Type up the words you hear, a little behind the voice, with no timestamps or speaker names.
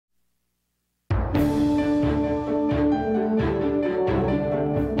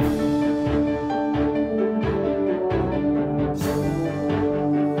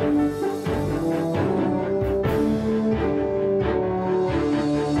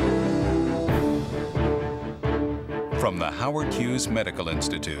from the Howard Hughes Medical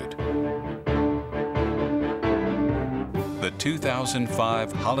Institute. The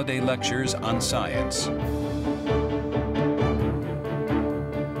 2005 Holiday Lectures on Science.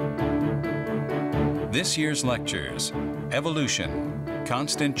 This year's lectures, Evolution,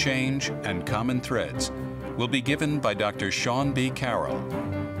 Constant Change, and Common Threads, will be given by Dr. Sean B. Carroll,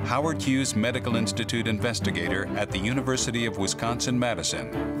 Howard Hughes Medical Institute investigator at the University of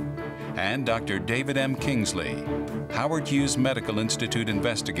Wisconsin-Madison, and Dr. David M. Kingsley, Howard Hughes Medical Institute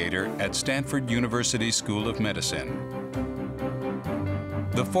investigator at Stanford University School of Medicine.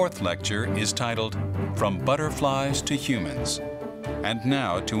 The fourth lecture is titled, From Butterflies to Humans. And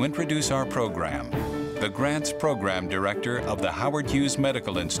now, to introduce our program, the Grants Program Director of the Howard Hughes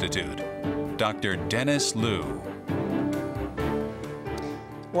Medical Institute, Dr. Dennis Liu.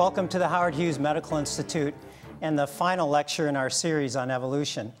 Welcome to the Howard Hughes Medical Institute and the final lecture in our series on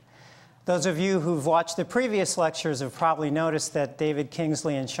evolution. Those of you who've watched the previous lectures have probably noticed that David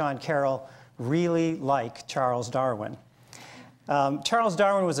Kingsley and Sean Carroll really like Charles Darwin. Charles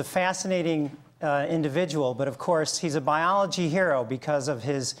Darwin was a fascinating individual, but of course he's a biology hero because of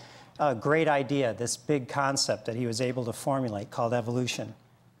his great idea, this big concept that he was able to formulate called evolution.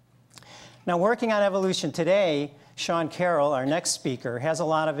 Now, working on evolution today, Sean Carroll, our next speaker, has a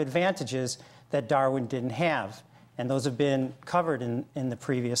lot of advantages that Darwin didn't have, and those have been covered in the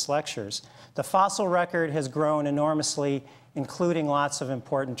previous lectures. The fossil record has grown enormously, including lots of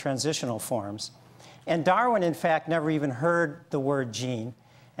important transitional forms. And Darwin, in fact, never even heard the word gene,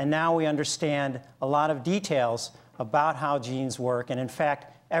 and now we understand a lot of details about how genes work, and in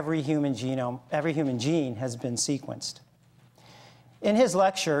fact, every human gene has been sequenced. In his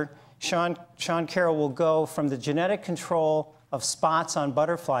lecture, Sean Carroll will go from the genetic control of spots on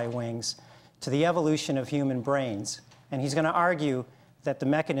butterfly wings to the evolution of human brains. And he's going to argue that the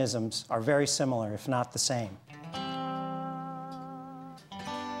mechanisms are very similar, if not the same.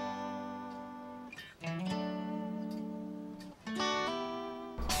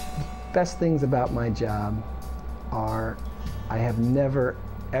 Best things about my job are I have never,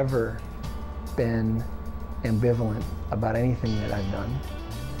 ever been ambivalent about anything that I've done.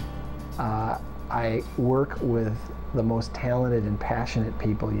 I work with the most talented and passionate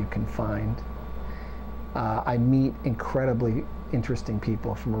people you can find. I meet incredibly interesting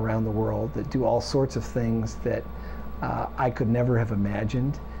people from around the world that do all sorts of things that I could never have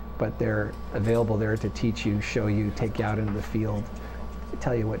imagined, but they're available there to teach you, show you, take you out into the field,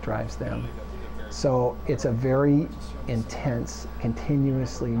 tell you what drives them. So it's a very intense,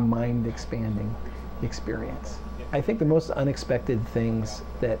 continuously mind-expanding experience. I think the most unexpected things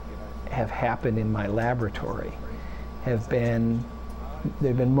that have happened in my laboratory have been,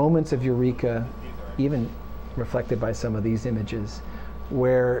 there have been moments of eureka, even reflected by some of these images,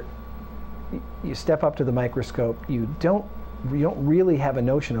 where you step up to the microscope, you don't really have a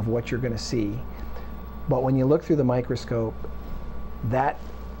notion of what you're going to see, but when you look through the microscope, that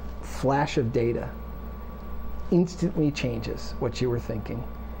flash of data instantly changes what you were thinking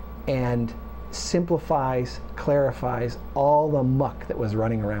and simplifies, clarifies all the muck that was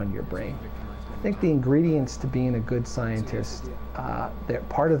running around your brain. I think the ingredients to being a good scientist,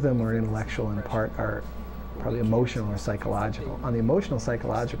 part of them are intellectual and part are probably emotional or psychological. On the emotional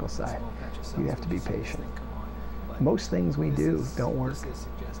psychological side, you have to be patient. Most things we do don't work.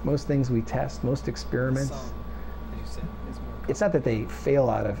 Most things we test, most experiments, it's not that they fail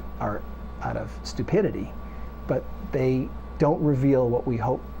out of stupidity, but they don't reveal what we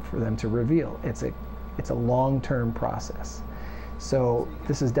hope for them to reveal. It's a long-term process. So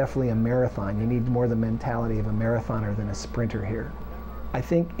this is definitely a marathon. You need more the mentality of a marathoner than a sprinter here. I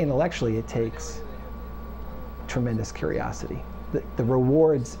think intellectually it takes tremendous curiosity. The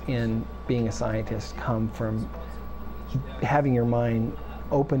rewards in being a scientist come from having your mind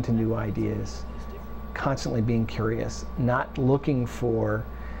open to new ideas, constantly being curious, not looking for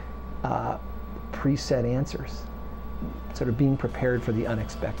preset answers, sort of being prepared for the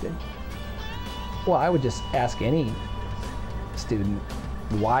unexpected. Well, I would just ask any student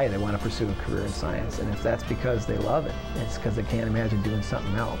why they want to pursue a career in science, and if that's because they love it, it's because they can't imagine doing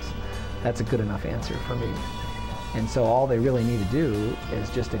something else. That's a good enough answer for me. And so all they really need to do is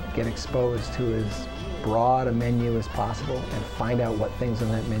just to get exposed to as broad a menu as possible and find out what things on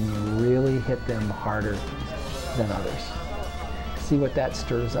that menu really hit them harder than others. See what that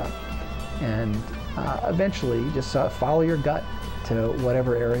stirs up, and eventually just follow your gut to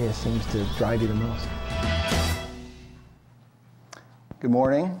whatever area seems to drive you the most. Good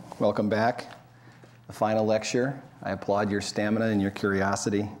morning, welcome back. The final lecture. I applaud your stamina and your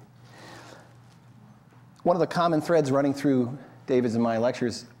curiosity. One of the common threads running through David's and my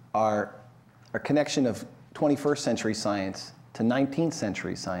lectures are a connection of 21st century science to 19th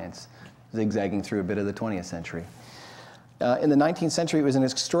century science, zigzagging through a bit of the 20th century. In the 19th century, it was an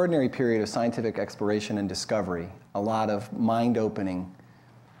extraordinary period of scientific exploration and discovery. A lot of mind-opening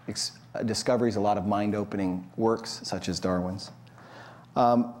discoveries, a lot of mind-opening works, such as Darwin's.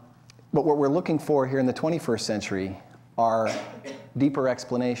 But what we're looking for here in the 21st century are deeper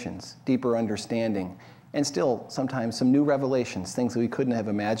explanations, deeper understanding, and still sometimes some new revelations, things that we couldn't have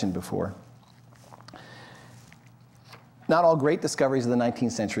imagined before. Not all great discoveries of the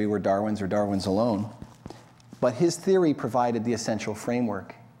 19th century were Darwin's or Darwin's alone, but his theory provided the essential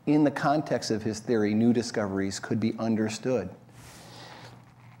framework. In the context of his theory, new discoveries could be understood.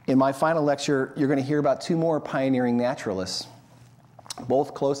 In my final lecture, you're going to hear about two more pioneering naturalists,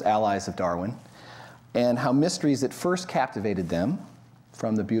 both close allies of Darwin, and how mysteries that first captivated them,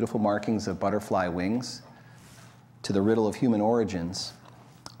 from the beautiful markings of butterfly wings to the riddle of human origins,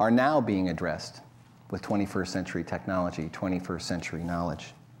 are now being addressed with 21st century technology, 21st century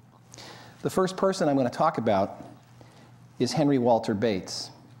knowledge. The first person I'm going to talk about is Henry Walter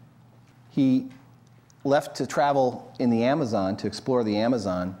Bates. He left to travel in the Amazon, to explore the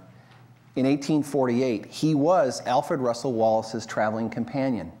Amazon, in 1848. He was Alfred Russel Wallace's traveling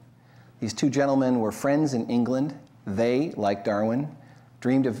companion. These two gentlemen were friends in England. They, like Darwin,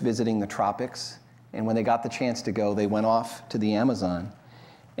 dreamed of visiting the tropics, and when they got the chance to go, they went off to the Amazon.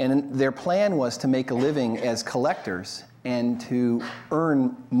 And their plan was to make a living as collectors and to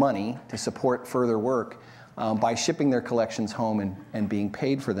earn money to support further work by shipping their collections home and being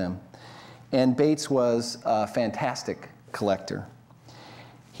paid for them. And Bates was a fantastic collector.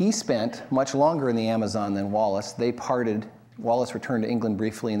 He spent much longer in the Amazon than Wallace. They parted. Wallace returned to England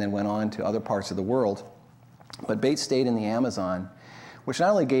briefly and then went on to other parts of the world. But Bates stayed in the Amazon, which not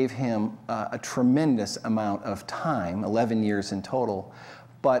only gave him a tremendous amount of time, 11 years in total,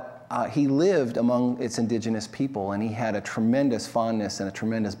 but he lived among its indigenous people, and he had a tremendous fondness and a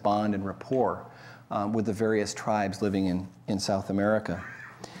tremendous bond and rapport with the various tribes living in South America.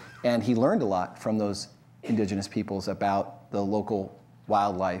 And he learned a lot from those indigenous peoples about the local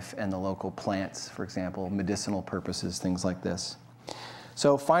wildlife and the local plants, for example, medicinal purposes, things like this.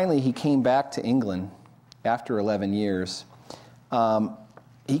 So finally, he came back to England after 11 years.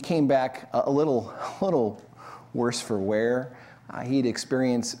 He came back a little worse for wear. He'd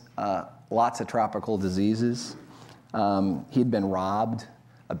experienced lots of tropical diseases. He'd been robbed,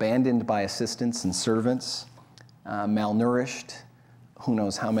 abandoned by assistants and servants, malnourished, who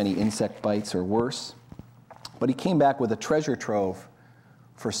knows how many insect bites or worse. But he came back with a treasure trove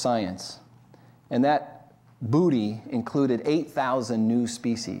for science. And that booty included 8,000 new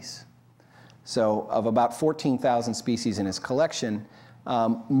species. So of about 14,000 species in his collection,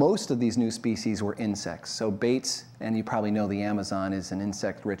 most of these new species were insects. So Bates, and you probably know the Amazon is an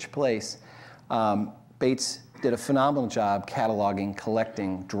insect-rich place, Bates did a phenomenal job cataloging,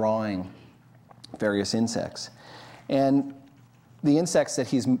 collecting, drawing various insects. And the insects that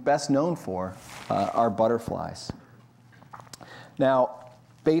he's best known for are butterflies. Now,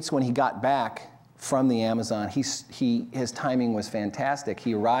 Bates, when he got back from the Amazon, his timing was fantastic.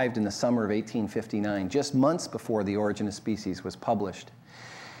 He arrived in the summer of 1859, just months before The Origin of Species was published.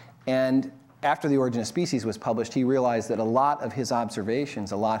 And after The Origin of Species was published, he realized that a lot of his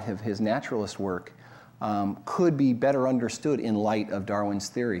observations, a lot of his naturalist work, could be better understood in light of Darwin's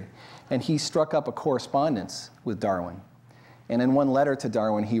theory. And he struck up a correspondence with Darwin. And in one letter to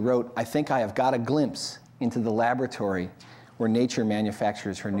Darwin, he wrote, "I think I have got a glimpse into the laboratory where nature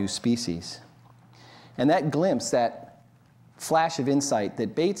manufactures her new species." And that glimpse, that flash of insight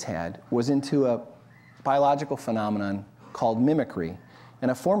that Bates had, was into a biological phenomenon called mimicry,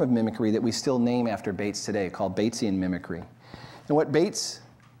 and a form of mimicry that we still name after Bates today, called Batesian mimicry. And what Bates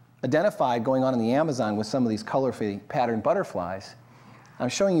identified going on in the Amazon with some of these colorfully patterned butterflies, I'm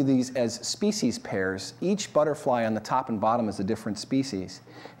showing you these as species pairs. Each butterfly on the top and bottom is a different species.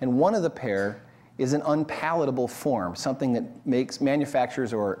 And one of the pair is an unpalatable form, something that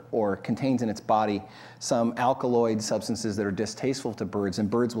manufactures or contains in its body some alkaloid substances that are distasteful to birds, and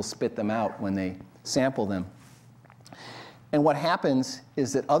birds will spit them out when they sample them. And what happens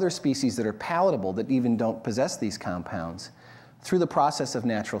is that other species that are palatable, that even don't possess these compounds, through the process of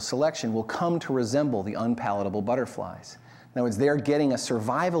natural selection, will come to resemble the unpalatable butterflies. In other words, they're getting a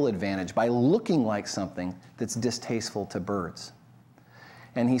survival advantage by looking like something that's distasteful to birds.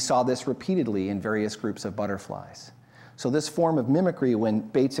 And he saw this repeatedly in various groups of butterflies. So this form of mimicry, when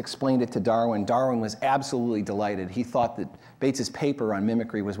Bates explained it to Darwin, Darwin was absolutely delighted. He thought that Bates's paper on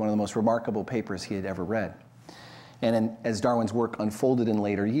mimicry was one of the most remarkable papers he had ever read. And as Darwin's work unfolded in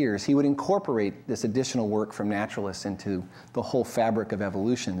later years, he would incorporate this additional work from naturalists into the whole fabric of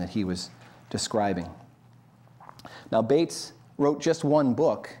evolution that he was describing. Now, Bates wrote just one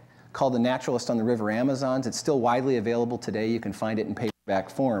book called The Naturalist on the River Amazons. It's still widely available today. You can find it in paperback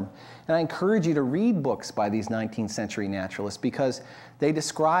form. And I encourage you to read books by these 19th century naturalists because they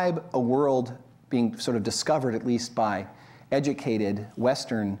describe a world being sort of discovered, at least by educated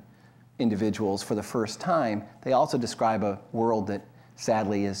Western individuals for the first time. They also describe a world that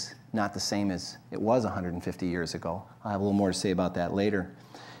sadly is not the same as it was 150 years ago. I'll have a little more to say about that later.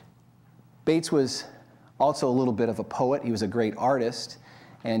 Bates was also a little bit of a poet. He was a great artist.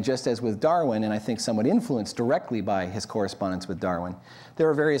 And just as with Darwin, and I think somewhat influenced directly by his correspondence with Darwin, there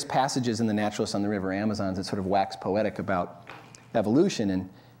are various passages in The Naturalist on the River Amazons that sort of wax poetic about evolution. And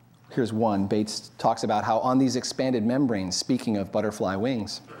here's one. Bates talks about how on these expanded membranes, speaking of butterfly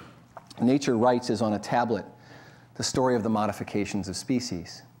wings, nature writes as on a tablet the story of the modifications of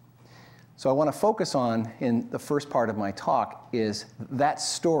species. So I want to focus on, in the first part of my talk, is that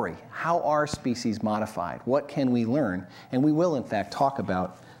story. How are species modified? What can we learn? And we will, in fact, talk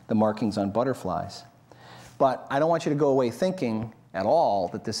about the markings on butterflies. But I don't want you to go away thinking at all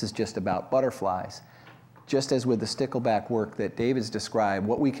that this is just about butterflies. Just as with the stickleback work that David's described,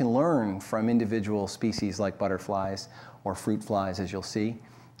 what we can learn from individual species like butterflies or fruit flies, as you'll see,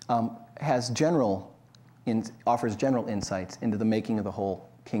 offers general insights into the making of the whole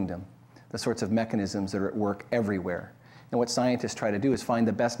kingdom, the sorts of mechanisms that are at work everywhere. And what scientists try to do is find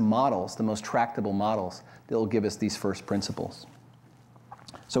the best models, the most tractable models that will give us these first principles.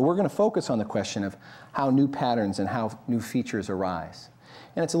 So we're going to focus on the question of how new patterns and how new features arise.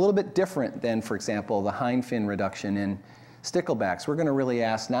 And it's a little bit different than, for example, the hind fin reduction in sticklebacks. We're going to really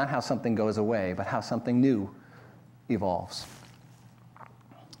ask not how something goes away, but how something new evolves.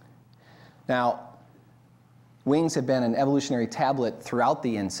 Now, wings have been an evolutionary tablet throughout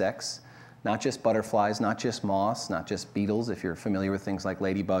the insects, not just butterflies, not just moths, not just beetles, if you're familiar with things like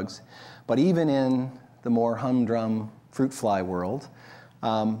ladybugs, but even in the more humdrum fruit fly world,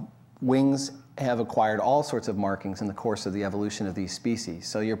 wings have acquired all sorts of markings in the course of the evolution of these species.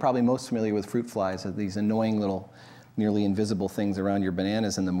 So you're probably most familiar with fruit flies, these annoying little nearly invisible things around your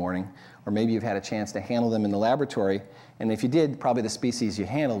bananas in the morning, or maybe you've had a chance to handle them in the laboratory, and if you did, probably the species you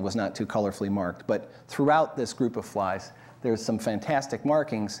handled was not too colorfully marked. But throughout this group of flies, there's some fantastic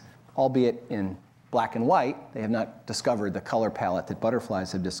markings, albeit in black and white. They have not discovered the color palette that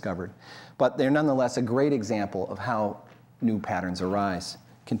butterflies have discovered. But they're nonetheless a great example of how new patterns arise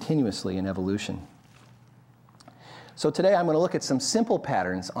continuously in evolution. So today I'm going to look at some simple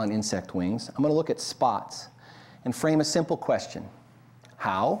patterns on insect wings. I'm going to look at spots and frame a simple question.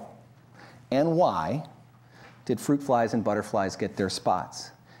 How and why did fruit flies and butterflies get their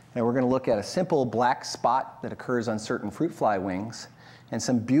spots? And we're going to look at a simple black spot that occurs on certain fruit fly wings and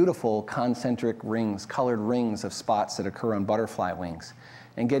some beautiful concentric rings, colored rings of spots that occur on butterfly wings,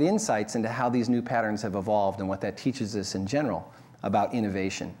 and get insights into how these new patterns have evolved and what that teaches us in general about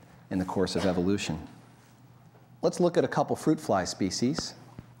innovation in the course of evolution. Let's look at a couple fruit fly species.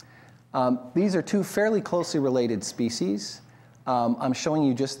 These are two fairly closely related species. I'm showing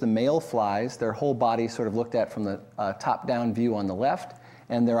you just the male flies, their whole body sort of looked at from the top-down view on the left,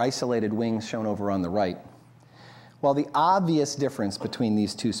 and their isolated wings shown over on the right. Well, the obvious difference between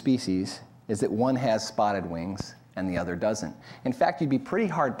these two species is that one has spotted wings and the other doesn't. In fact, you'd be pretty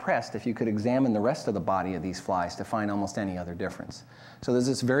hard-pressed if you could examine the rest of the body of these flies to find almost any other difference. So there's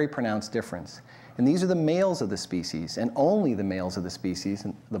this very pronounced difference. And these are the males of the species, and only the males of the species,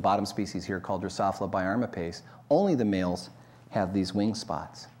 and the bottom species here called Drosophila biarmipes, only the males have these wing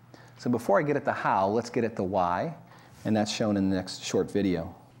spots. So before I get at the how, let's get at the why, and that's shown in the next short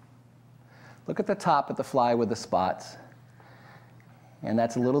video. Look at the top of the fly with the spots, and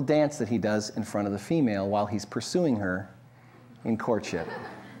that's a little dance that he does in front of the female while he's pursuing her in courtship.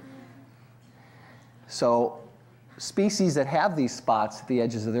 So species that have these spots at the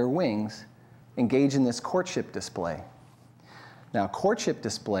edges of their wings engage in this courtship display. Now, courtship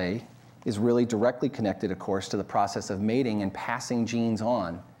display is really directly connected, of course, to the process of mating and passing genes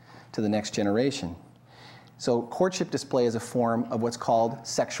on to the next generation. So courtship display is a form of what's called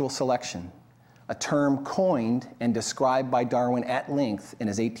sexual selection, a term coined and described by Darwin at length in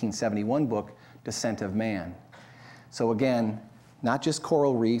his 1871 book, Descent of Man. So again, not just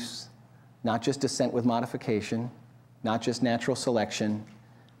coral reefs, not just descent with modification, not just natural selection,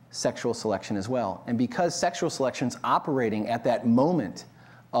 sexual selection as well. And because sexual selection is operating at that moment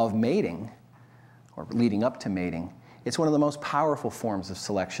of mating, or leading up to mating, it's one of the most powerful forms of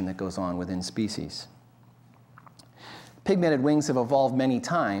selection that goes on within species. Pigmented wings have evolved many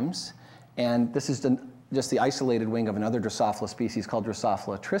times, and this is just the isolated wing of another Drosophila species called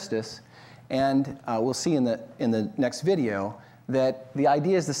Drosophila tristis. And we'll see in the next video that the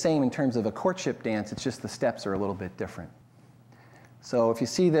idea is the same in terms of a courtship dance, it's just the steps are a little bit different. So if you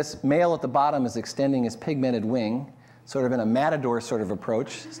see this male at the bottom is extending his pigmented wing, sort of in a matador sort of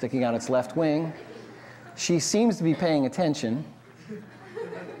approach, sticking out its left wing. She seems to be paying attention.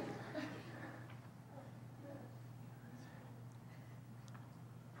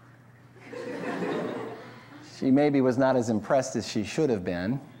 She maybe was not as impressed as she should have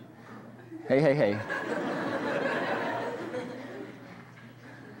been. Hey, hey, hey.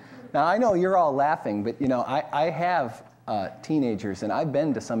 Now, I know you're all laughing, but you know, I have teenagers, and I've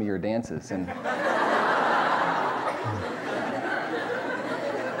been to some of your dances. And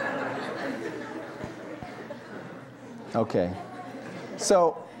okay.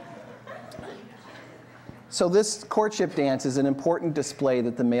 So this courtship dance is an important display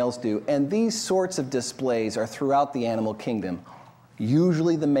that the males do, and these sorts of displays are throughout the animal kingdom.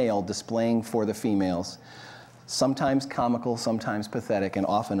 Usually the male displaying for the females, sometimes comical, sometimes pathetic, and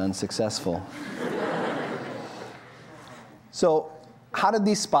often unsuccessful. So how did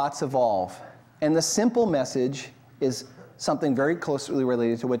these spots evolve? And the simple message is something very closely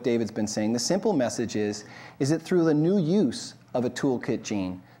related to what David's been saying. The simple message is it through the new use of a toolkit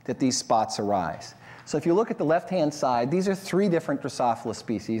gene that these spots arise. So if you look at the left-hand side, these are 3 different Drosophila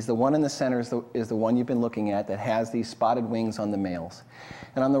species. The one in the center is the one you've been looking at that has these spotted wings on the males.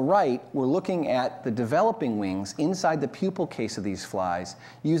 And on the right, we're looking at the developing wings inside the pupal case of these flies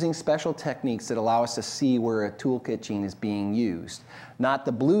using special techniques that allow us to see where a toolkit gene is being used. Not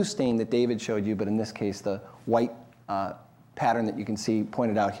the blue stain that David showed you, but in this case, the white pattern that you can see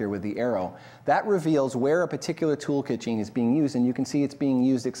pointed out here with the arrow. That reveals where a particular toolkit gene is being used, and you can see it's being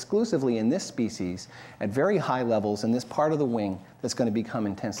used exclusively in this species at very high levels in this part of the wing that's going to become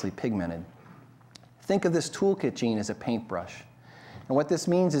intensely pigmented. Think of this toolkit gene as a paintbrush. And what this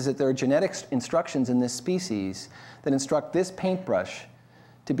means is that there are genetic instructions in this species that instruct this paintbrush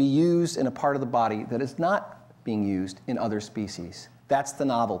to be used in a part of the body that is not being used in other species. That's the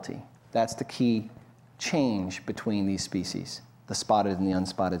novelty. That's the key change between these species, the spotted and the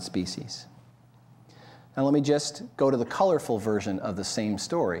unspotted species. Now let me just go to the colorful version of the same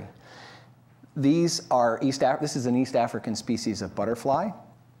story. This is an East African species of butterfly.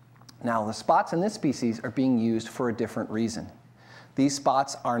 Now the spots in this species are being used for a different reason. These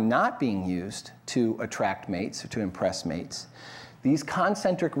spots are not being used to attract mates or to impress mates. These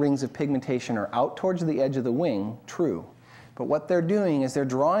concentric rings of pigmentation are out towards the edge of the wing, true. But what they're doing is they're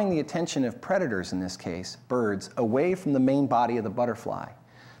drawing the attention of predators, in this case, birds, away from the main body of the butterfly.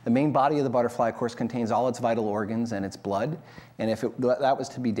 The main body of the butterfly, of course, contains all its vital organs and its blood, and if that was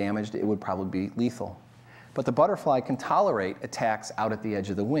to be damaged, it would probably be lethal. But the butterfly can tolerate attacks out at the edge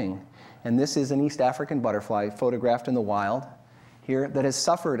of the wing, and this is an East African butterfly photographed in the wild here that has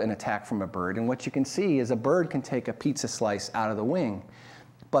suffered an attack from a bird, and what you can see is a bird can take a pizza slice out of the wing,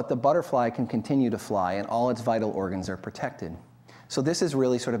 but the butterfly can continue to fly and all its vital organs are protected. So this is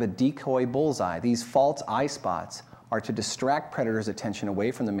really sort of a decoy bullseye. These false eye spots are to distract predators' attention away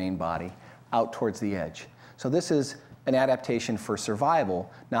from the main body out towards the edge. So this is an adaptation for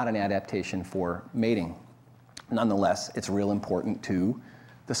survival, not an adaptation for mating. Nonetheless, it's real important to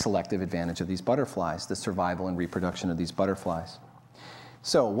the selective advantage of these butterflies, the survival and reproduction of these butterflies.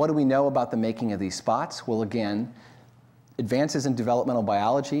 So what do we know about the making of these spots? Well, again, advances in developmental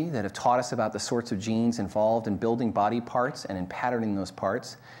biology that have taught us about the sorts of genes involved in building body parts and in patterning those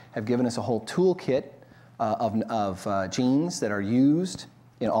parts have given us a whole toolkit of genes that are used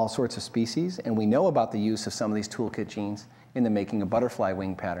in all sorts of species, and we know about the use of some of these toolkit genes in the making of butterfly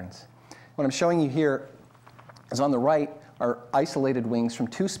wing patterns. What I'm showing you here is on the right are isolated wings from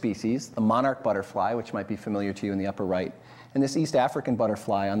 2 species, the monarch butterfly, which might be familiar to you in the upper right, and this East African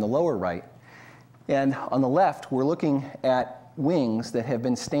butterfly on the lower right. And on the left, we're looking at wings that have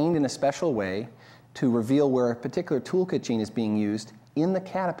been stained in a special way to reveal where a particular toolkit gene is being used in the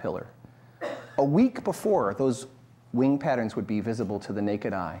caterpillar. A week before, those wing patterns would be visible to the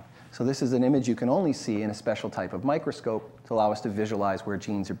naked eye. So this is an image you can only see in a special type of microscope to allow us to visualize where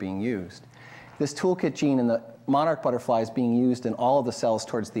genes are being used. This toolkit gene in the monarch butterfly is being used in all of the cells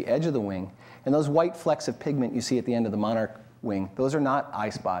towards the edge of the wing. And those white flecks of pigment you see at the end of the monarch wing, those are not eye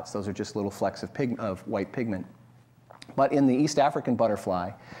spots. Those are just little flecks of white pigment. But in the East African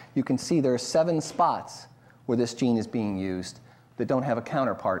butterfly, you can see there are 7 spots where this gene is being used that don't have a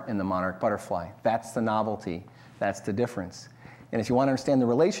counterpart in the monarch butterfly. That's the novelty. That's the difference. And if you want to understand the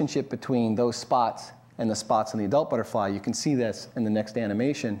relationship between those spots and the spots in the adult butterfly, you can see this in the next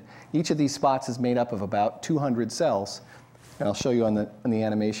animation. Each of these spots is made up of about 200 cells. And I'll show you in the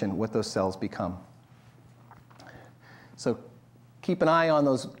animation what those cells become. So keep an eye on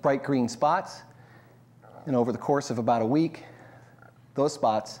those bright green spots. And over the course of about a week, those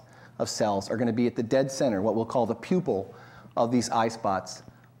spots of cells are going to be at the dead center, what we'll call the pupil of these eye spots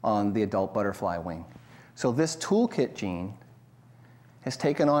on the adult butterfly wing. So this toolkit gene has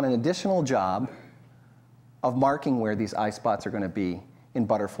taken on an additional job of marking where these eye spots are going to be in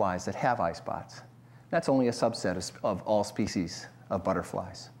butterflies that have eye spots. That's only a subset of all species of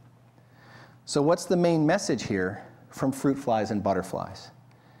butterflies. So what's the main message here from fruit flies and butterflies?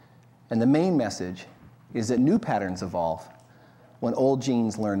 And the main message is that new patterns evolve when old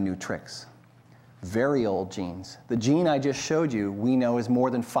genes learn new tricks. Very old genes. The gene I just showed you, we know is more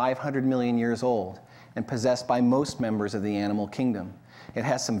than 500 million years old and possessed by most members of the animal kingdom. It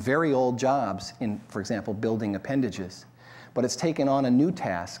has some very old jobs in, for example, building appendages. But it's taken on a new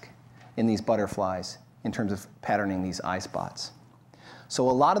task in these butterflies in terms of patterning these eye spots. So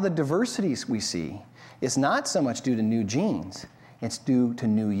a lot of the diversities we see is not so much due to new genes, it's due to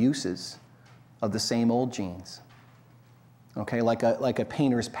new uses of the same old genes. Okay, like a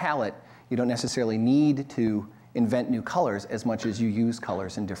painter's palette, you don't necessarily need to invent new colors as much as you use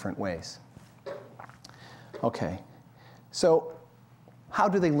colors in different ways. Okay, so how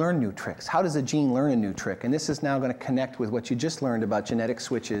do they learn new tricks? How does a gene learn a new trick? And this is now going to connect with what you just learned about genetic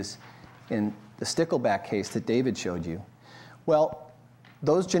switches in the stickleback case that David showed you. Well,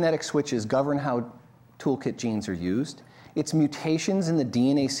 those genetic switches govern how toolkit genes are used. It's mutations in the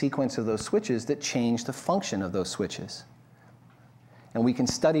DNA sequence of those switches that change the function of those switches. And we can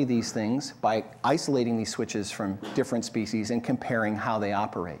study these things by isolating these switches from different species and comparing how they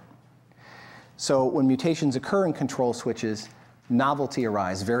operate. So when mutations occur in control switches, novelty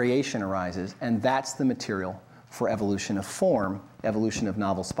arises, variation arises, and that's the material for evolution of form, evolution of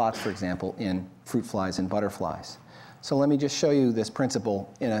novel spots, for example, in fruit flies and butterflies. So let me just show you this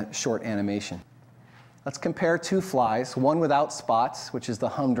principle in a short animation. Let's compare two flies, one without spots, which is the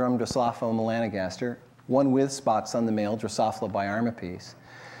humdrum Drosophila melanogaster, one with spots on the male, Drosophila biarmipes.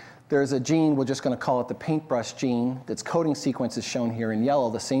 There's a gene, we're just going to call it the paintbrush gene. Its coding sequence is shown here in yellow,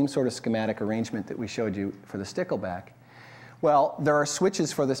 the same sort of schematic arrangement that we showed you for the stickleback. Well, there are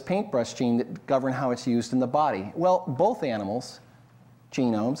switches for this paintbrush gene that govern how it's used in the body. Well, both animals'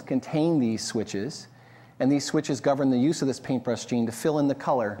 genomes contain these switches, and these switches govern the use of this paintbrush gene to fill in the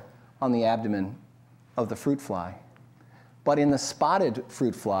color on the abdomen of the fruit fly. But in the spotted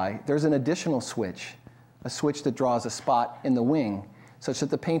fruit fly, there's an additional switch, a switch that draws a spot in the wing, such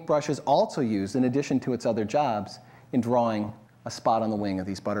that the paintbrush is also used, in addition to its other jobs, in drawing a spot on the wing of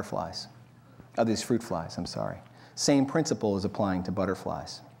these butterflies, of these fruit flies, I'm sorry. Same principle is applying to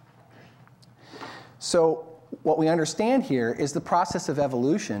butterflies. So what we understand here is the process of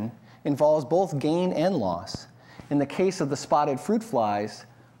evolution involves both gain and loss. In the case of the spotted fruit flies,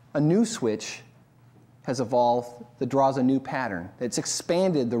 a new switch has evolved that draws a new pattern. It's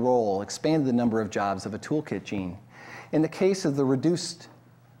expanded the role, expanded the number of jobs of a toolkit gene. In the case of the reduced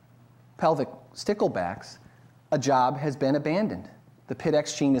pelvic sticklebacks, a job has been abandoned. The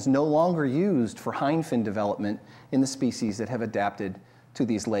PIDX gene is no longer used for hind fin development in the species that have adapted to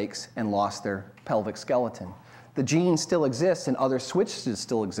these lakes and lost their pelvic skeleton. The gene still exists and other switches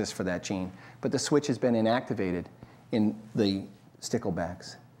still exist for that gene, but the switch has been inactivated in the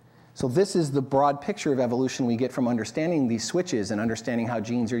sticklebacks. So this is the broad picture of evolution we get from understanding these switches and understanding how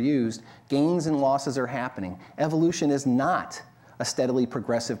genes are used. Gains and losses are happening. Evolution is not a steadily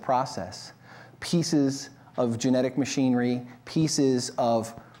progressive process. Pieces of genetic machinery, pieces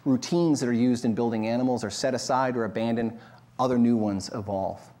of routines that are used in building animals are set aside or abandoned. Other new ones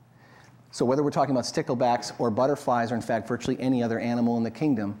evolve. So whether we're talking about sticklebacks or butterflies or in fact virtually any other animal in the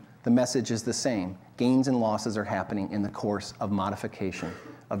kingdom, the message is the same. Gains and losses are happening in the course of modification,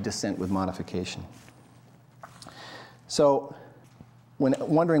 of descent with modification. So when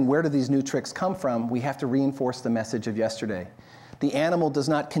wondering where do these new tricks come from, we have to reinforce the message of yesterday. The animal does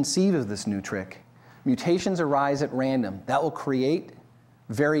not conceive of this new trick. Mutations arise at random. That will create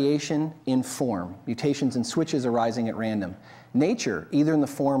variation in form. Mutations and switches arising at random. Nature, either in the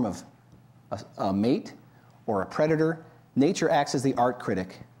form of a mate or a predator, nature acts as the art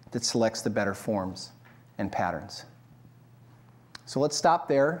critic that selects the better forms and patterns. So let's stop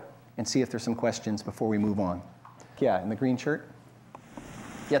there and see if there's some questions before we move on. Yeah, in the green shirt?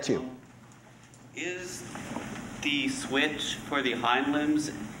 Yes, you. Is the switch for the hind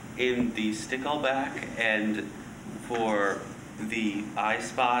limbs in the stickleback and for the eye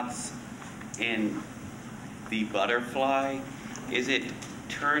spots in the butterfly, is it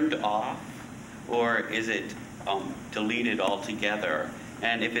turned off or is it deleted altogether?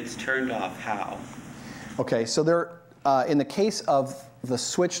 And if it's turned off, how? Okay, so there, in the case of the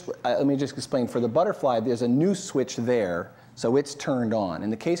switch, let me just explain. For the butterfly, there's a new switch there So it's turned on. In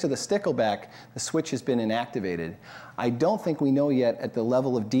the case of the stickleback, the switch has been inactivated. I don't think we know yet at the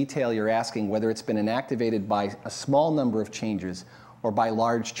level of detail you're asking whether it's been inactivated by a small number of changes or by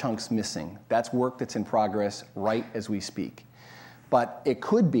large chunks missing. That's work that's in progress right as we speak. But it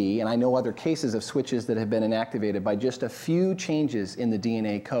could be, and I know other cases of switches that have been inactivated by just a few changes in the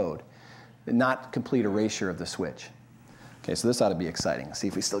DNA code, not complete erasure of the switch. Okay, so this ought to be exciting. Let's see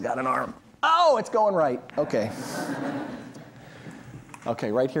if we still got an arm. Oh, it's going right. Okay.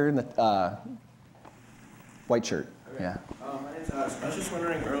 Okay, right here in the white shirt. Okay. Yeah. My name's Alex. I was just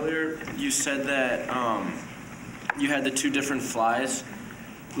wondering, earlier you said that you had the two different flies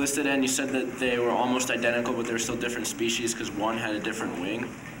listed, and you said that they were almost identical, but they were still different species because one had a different wing,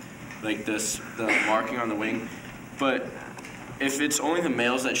 like the marking on the wing. But if it's only the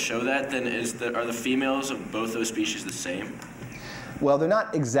males that show that, then are the females of both those species the same? Well, they're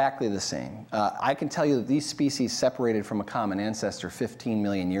not exactly the same. I can tell you that these species separated from a common ancestor 15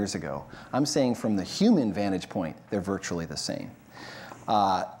 million years ago. I'm saying from the human vantage point, they're virtually the same.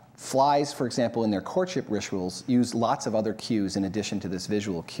 Flies, for example, in their courtship rituals, use lots of other cues in addition to this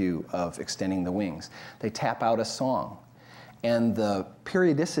visual cue of extending the wings. They tap out a song, and the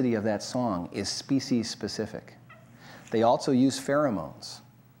periodicity of that song is species specific. They also use pheromones.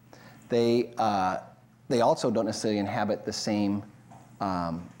 They also don't necessarily inhabit the same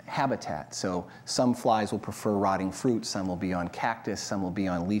habitat. So some flies will prefer rotting fruit, some will be on cactus, some will be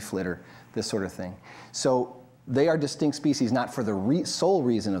on leaf litter, this sort of thing. So they are distinct species not for the sole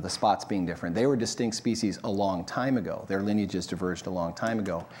reason of the spots being different. They were distinct species a long time ago. Their lineages diverged a long time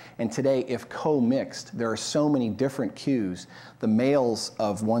ago. And today, if co-mixed, there are so many different cues, the males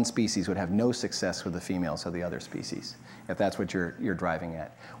of one species would have no success with the females of the other species, if that's what you're driving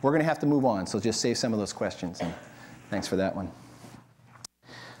at. We're going to have to move on, so just save some of those questions. And thanks for that one.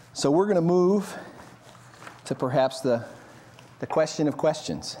 So we're going to move to perhaps the question of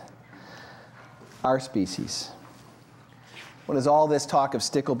questions. Our species. What does all this talk of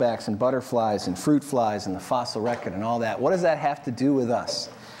sticklebacks and butterflies and fruit flies and the fossil record and all that, what does that have to do with us?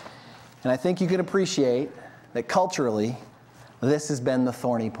 And I think you can appreciate that culturally, this has been the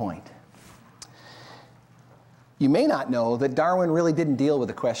thorny point. You may not know that Darwin really didn't deal with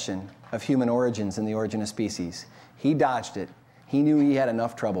the question of human origins and the origin of species. He dodged it. He knew he had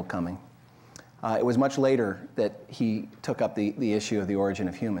enough trouble coming. It was much later that he took up the issue of the origin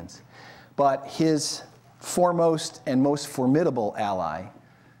of humans. But his foremost and most formidable ally,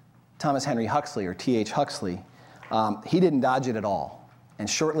 Thomas Henry Huxley, or T.H. Huxley, he didn't dodge it at all. And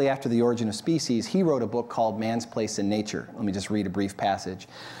shortly after The Origin of Species, he wrote a book called Man's Place in Nature. Let me just read a brief passage.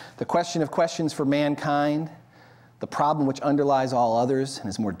 The question of questions for mankind, the problem which underlies all others and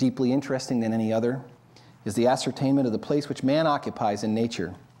is more deeply interesting than any other, is the ascertainment of the place which man occupies in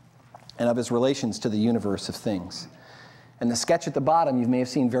nature and of his relations to the universe of things. And the sketch at the bottom, you may have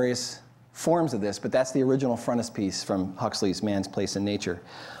seen various forms of this, but that's the original frontispiece from Huxley's Man's Place in Nature.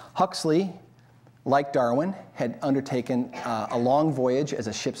 Huxley, like Darwin, had undertaken a long voyage as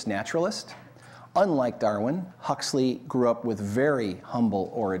a ship's naturalist. Unlike Darwin, Huxley grew up with very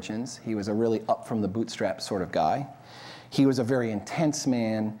humble origins. He was a really up from the bootstrap sort of guy. He was a very intense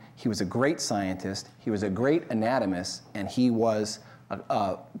man. He was a great scientist. He was a great anatomist, and he was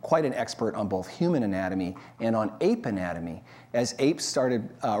quite an expert on both human anatomy and on ape anatomy. As apes started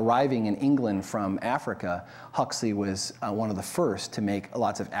arriving in England from Africa, Huxley was one of the first to make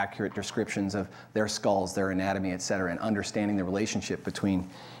lots of accurate descriptions of their skulls, their anatomy, et cetera, and understanding the relationship between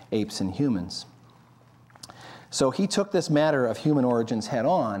apes and humans. So he took this matter of human origins head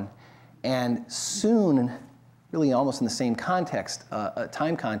on, and soon, really almost in the same context,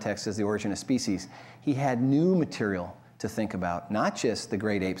 time context as The Origin of Species, he had new material to think about, not just the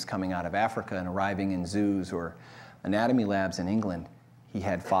great apes coming out of Africa and arriving in zoos or anatomy labs in England. He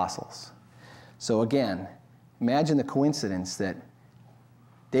had fossils. So again, imagine the coincidence that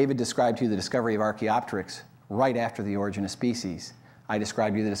David described to you the discovery of Archaeopteryx right after The Origin of Species. I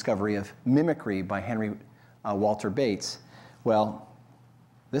described to you the discovery of mimicry by Henry Walter Bates. Well,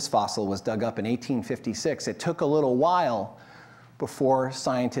 this fossil was dug up in 1856. It took a little while before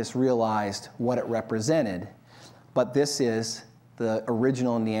scientists realized what it represented, but this is the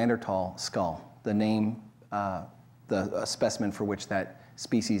original Neanderthal skull, the name, the specimen for which that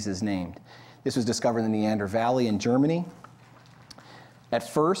species is named. This was discovered in the Neander Valley in Germany. At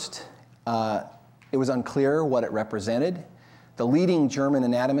first, it was unclear what it represented. The leading German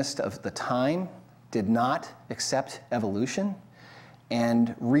anatomist of the time did not accept evolution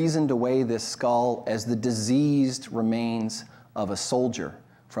and reasoned away this skull as the diseased remains of a soldier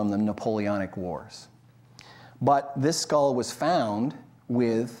from the Napoleonic Wars. But this skull was found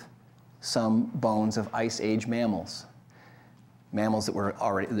with some bones of Ice Age mammals. mammals that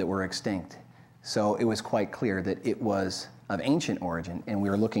were extinct. So it was quite clear that it was of ancient origin, and we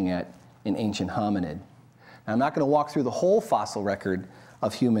were looking at an ancient hominid. Now, I'm not going to walk through the whole fossil record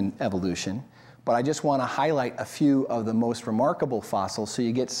of human evolution, but I just want to highlight a few of the most remarkable fossils so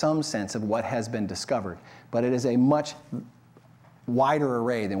you get some sense of what has been discovered. But it is a much wider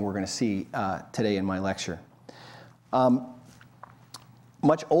array than we're going to see today in my lecture.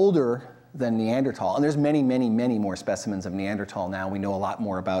 Much older than Neanderthal, and there's many, many, many more specimens of Neanderthal now. We know a lot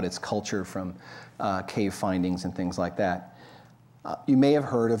more about its culture from cave findings and things like that. You may have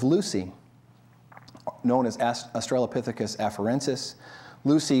heard of Lucy, known as Australopithecus afarensis.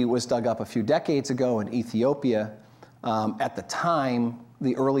 Lucy was dug up a few decades ago in Ethiopia. At the time,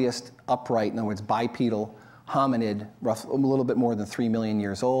 the earliest upright, in other words, bipedal hominid, a little bit more than 3 million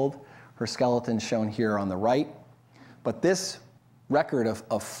years old. Her skeleton shown here on the right. But this record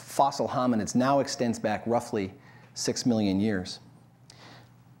of fossil hominids now extends back roughly 6 million years.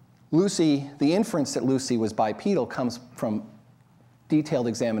 Lucy, the inference that Lucy was bipedal comes from detailed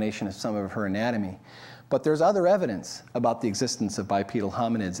examination of some of her anatomy. But there's other evidence about the existence of bipedal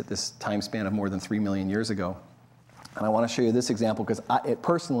hominids at this time span of more than 3 million years ago. And I want to show you this example because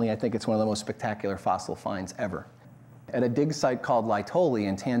personally, I think it's one of the most spectacular fossil finds ever. At a dig site called Laetoli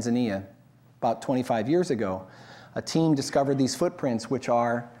in Tanzania, about 25 years ago, a team discovered these footprints, which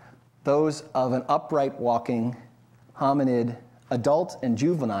are those of an upright walking hominid, adult and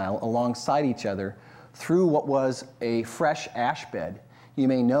juvenile, alongside each other through what was a fresh ash bed. You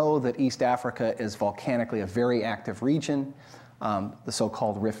may know that East Africa is volcanically a very active region, the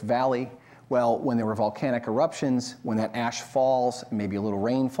so-called Rift Valley. Well, when there were volcanic eruptions, when that ash falls, maybe a little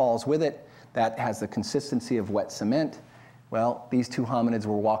rain falls with it, that has the consistency of wet cement. Well, these two hominids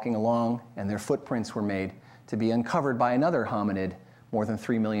were walking along, and their footprints were made to be uncovered by another hominid more than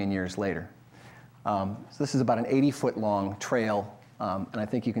 3 million years later. So this is about an 80-foot long trail, and I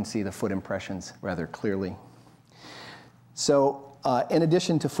think you can see the foot impressions rather clearly. So in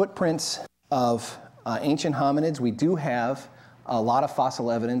addition to footprints of ancient hominids, we do have a lot of fossil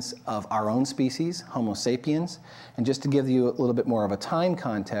evidence of our own species, Homo sapiens. And just to give you a little bit more of a time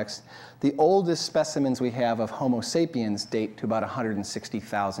context, the oldest specimens we have of Homo sapiens date to about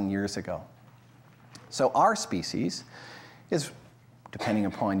 160,000 years ago. So our species is, depending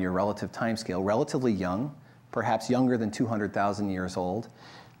upon your relative timescale, relatively young, perhaps younger than 200,000 years old.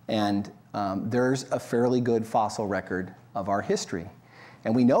 And there's a fairly good fossil record of our history.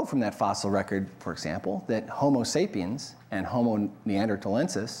 And we know from that fossil record, for example, that Homo sapiens and Homo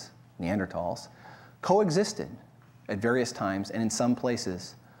neanderthalensis, Neanderthals, coexisted at various times and in some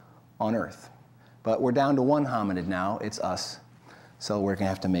places on Earth. But we're down to one hominid now, it's us, so we're going to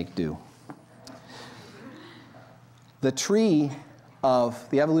have to make do. The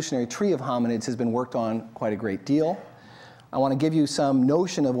evolutionary tree of hominids has been worked on quite a great deal. I want to give you some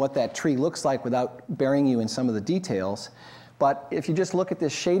notion of what that tree looks like without burying you in some of the details. But if you just look at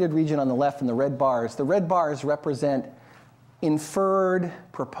this shaded region on the left and the red bars represent inferred,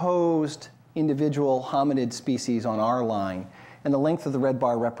 proposed individual hominid species on our line. And the length of the red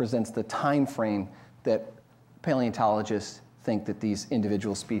bar represents the time frame that paleontologists think that these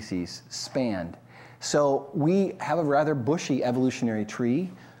individual species spanned. So we have a rather bushy evolutionary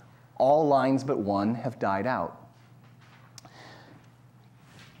tree. All lines but one have died out.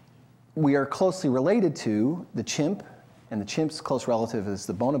 We are closely related to the chimp, and the chimp's close relative is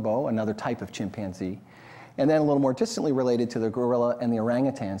the bonobo, another type of chimpanzee, and then a little more distantly related to the gorilla and the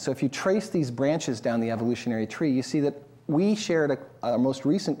orangutan. So if you trace these branches down the evolutionary tree, you see that we shared our most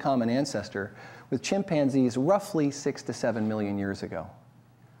recent common ancestor with chimpanzees roughly 6 to 7 million years ago.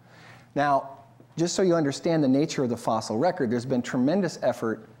 Now, just so you understand the nature of the fossil record, there's been tremendous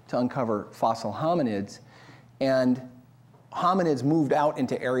effort to uncover fossil hominids, and hominids moved out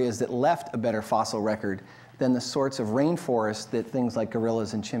into areas that left a better fossil record than the sorts of rainforests that things like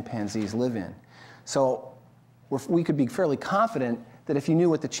gorillas and chimpanzees live in. So we could be fairly confident that if you knew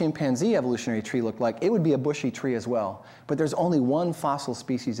what the chimpanzee evolutionary tree looked like, it would be a bushy tree as well. But there's only one fossil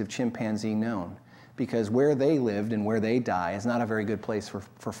species of chimpanzee known, because where they lived and where they die is not a very good place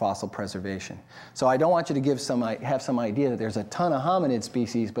for fossil preservation. So I don't want you to have some idea that there's a ton of hominid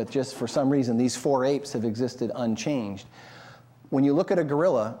species, but just for some reason these 4 apes have existed unchanged. When you look at a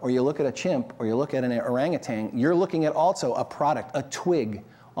gorilla, or you look at a chimp, or you look at an orangutan, you're looking at also a product, a twig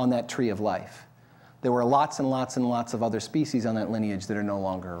on that tree of life. There were lots and lots and lots of other species on that lineage that are no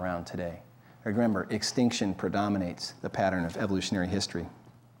longer around today. Remember, extinction predominates the pattern of evolutionary history.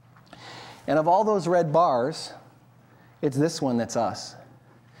 And of all those red bars, it's this one that's us.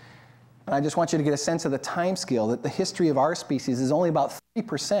 And I just want you to get a sense of the time scale, that the history of our species is only about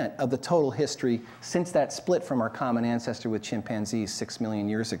 3% of the total history since that split from our common ancestor with chimpanzees 6 million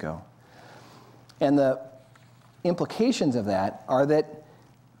years ago. And the implications of that are that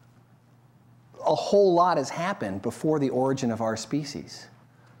a whole lot has happened before the origin of our species.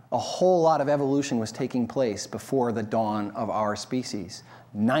 A whole lot of evolution was taking place before the dawn of our species.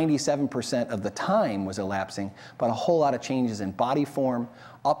 97% of the time was elapsing, but a whole lot of changes in body form,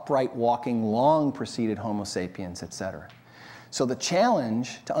 upright walking, long preceded Homo sapiens, etc. So the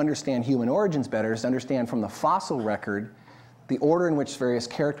challenge to understand human origins better is to understand from the fossil record the order in which various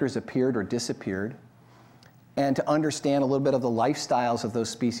characters appeared or disappeared, and to understand a little bit of the lifestyles of those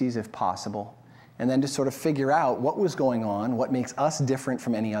species if possible, and then to sort of figure out what was going on, what makes us different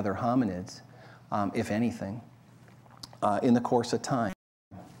from any other hominids, if anything, in the course of time.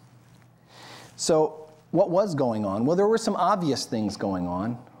 So what was going on? Well, there were some obvious things going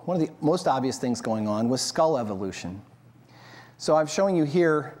on. One of the most obvious things going on was skull evolution. So I'm showing you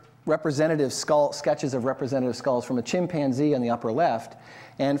here representative sketches of representative skulls from a chimpanzee on the upper left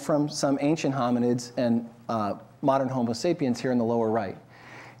and from some ancient hominids and modern Homo sapiens here in the lower right.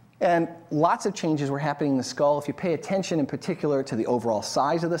 And lots of changes were happening in the skull. If you pay attention in particular to the overall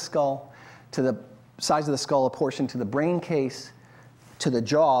size of the skull, to the size of the skull apportioned to the brain case, to the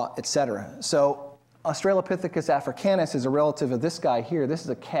jaw, etc. So Australopithecus africanus is a relative of this guy here. This is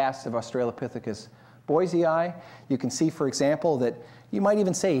a cast of Australopithecus boisei. You can see, for example, that you might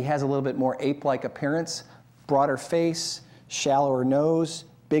even say he has a little bit more ape-like appearance, broader face, shallower nose,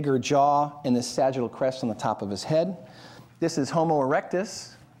 bigger jaw, and this sagittal crest on the top of his head. This is Homo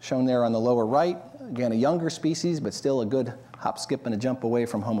erectus, shown there on the lower right. Again, a younger species, but still a good hop, skip, and a jump away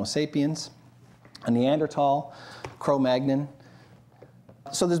from Homo sapiens. A Neanderthal, Cro-Magnon.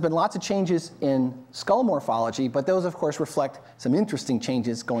 So there's been lots of changes in skull morphology, but those, of course, reflect some interesting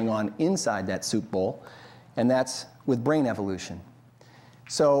changes going on inside that soup bowl, and that's with brain evolution.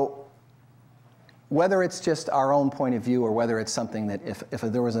 So whether it's just our own point of view or whether it's something that if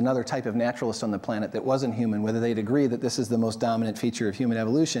there was another type of naturalist on the planet that wasn't human, whether they'd agree that this is the most dominant feature of human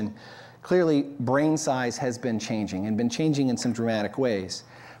evolution, clearly brain size has been changing and been changing in some dramatic ways.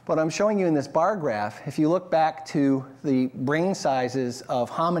 But I'm showing you in this bar graph, if you look back to the brain sizes of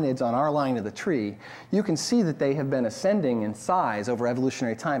hominids on our line of the tree, you can see that they have been ascending in size over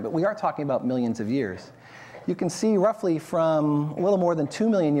evolutionary time, but we are talking about millions of years. You can see roughly from a little more than 2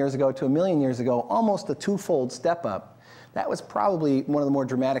 million years ago to 1 million years ago, almost a twofold step up. That was probably one of the more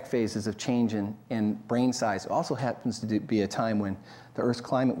dramatic phases of change in brain size. It also happens to be a time when the Earth's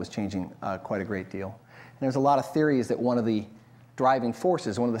climate was changing quite a great deal. And there's a lot of theories that one of the driving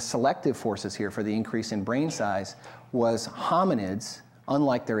forces, one of the selective forces here for the increase in brain size was hominids,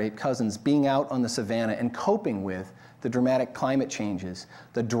 unlike their ape cousins, being out on the savanna and coping with the dramatic climate changes,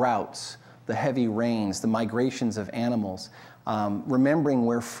 the droughts, the heavy rains, the migrations of animals, remembering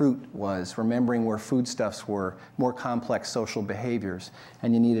where fruit was, remembering where foodstuffs were, more complex social behaviors,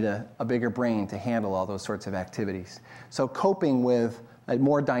 and you needed a bigger brain to handle all those sorts of activities. So coping with a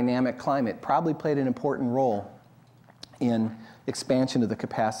more dynamic climate probably played an important role in expansion of the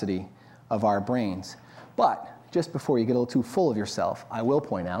capacity of our brains. But just before you get a little too full of yourself, I will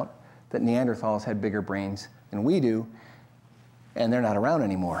point out that Neanderthals had bigger brains than we do, and they're not around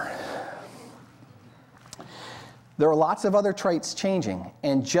anymore. There are lots of other traits changing,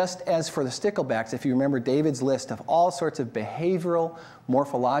 and just as for the sticklebacks, if you remember David's list of all sorts of behavioral,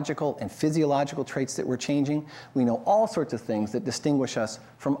 morphological, and physiological traits that were changing, we know all sorts of things that distinguish us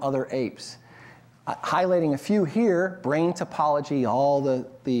from other apes. Highlighting a few here, brain topology, all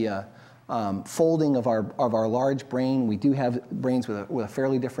the folding of our large brain. We do have brains with a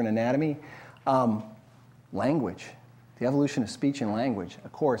fairly different anatomy. Language, the evolution of speech and language,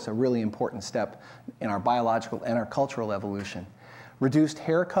 of course, a really important step in our biological and our cultural evolution. Reduced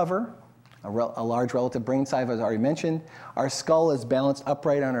hair cover, a large relative brain size, as I already mentioned. Our skull is balanced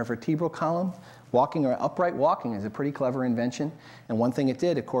upright on our vertebral column. Walking or upright walking is a pretty clever invention. And one thing it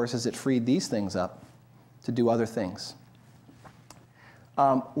did, of course, is it freed these things up to do other things.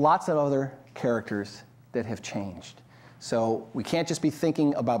 Lots of other characters that have changed. So we can't just be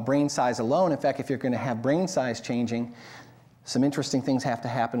thinking about brain size alone. In fact, if you're going to have brain size changing, some interesting things have to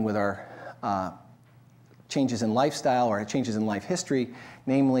happen with our changes in lifestyle or changes in life history.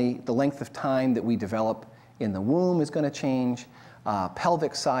 Namely, the length of time that we develop in the womb is going to change.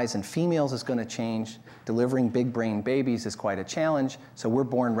 Pelvic size in females is going to change. Delivering big brain babies is quite a challenge. So we're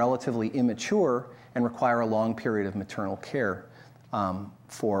born relatively immature and require a long period of maternal care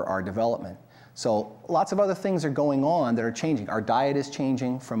for our development. So lots of other things are going on that are changing. Our diet is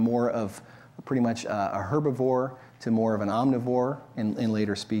changing from more of pretty much a herbivore to more of an omnivore in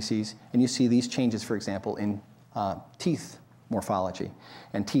later species. And you see these changes, for example, in teeth morphology.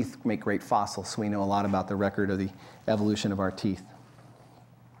 And teeth make great fossils, so we know a lot about the record of the evolution of our teeth.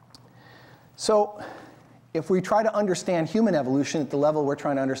 So if we try to understand human evolution at the level we're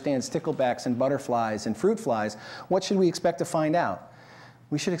trying to understand sticklebacks and butterflies and fruit flies, what should we expect to find out?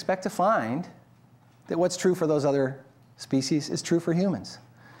 We should expect to find that what's true for those other species is true for humans.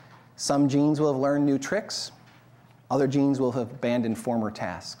 Some genes will have learned new tricks. Other genes will have abandoned former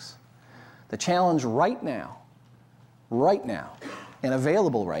tasks. The challenge right now, and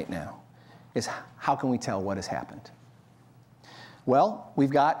available right now, is how can we tell what has happened? Well,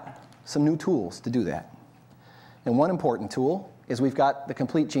 we've got some new tools to do that. And one important tool is we've got the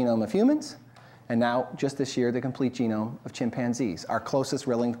complete genome of humans, and now, just this year, the complete genome of chimpanzees, our closest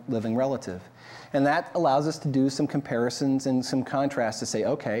living relative. And that allows us to do some comparisons and some contrasts to say,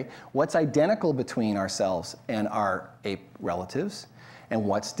 okay, what's identical between ourselves and our ape relatives, and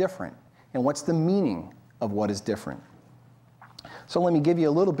what's different? And what's the meaning of what is different? So let me give you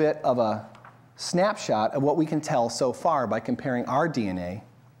a little bit of a snapshot of what we can tell so far by comparing our DNA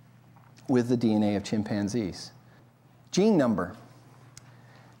with the DNA of chimpanzees. Gene number.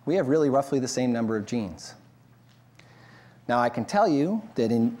 We have really roughly the same number of genes. Now I can tell you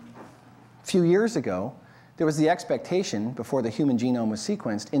that a few years ago, there was the expectation, before the human genome was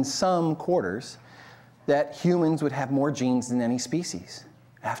sequenced, in some quarters, that humans would have more genes than any species.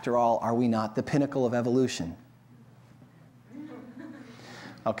 After all, are we not the pinnacle of evolution?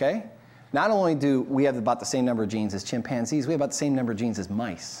 Okay? Not only do we have about the same number of genes as chimpanzees, we have about the same number of genes as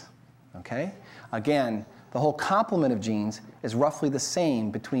mice. Okay? Again, the whole complement of genes is roughly the same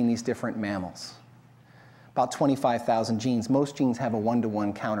between these different mammals. About 25,000 genes. Most genes have a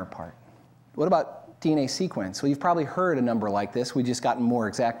one-to-one counterpart. What about DNA sequence? Well, you've probably heard a number like this. We've just gotten more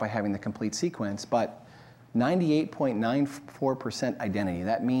exact by having the complete sequence, but 98.94% identity.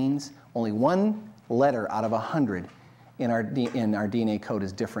 That means only one letter out of 100 in our DNA code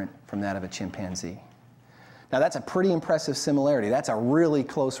is different from that of a chimpanzee. Now that's a pretty impressive similarity. That's a really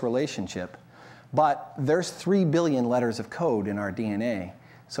close relationship. But there's 3 billion letters of code in our DNA.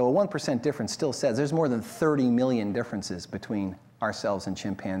 So a 1% difference still says there's more than 30 million differences between ourselves and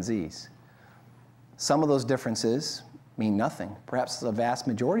chimpanzees. Some of those differences mean nothing. Perhaps the vast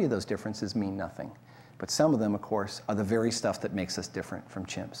majority of those differences mean nothing. But some of them, of course, are the very stuff that makes us different from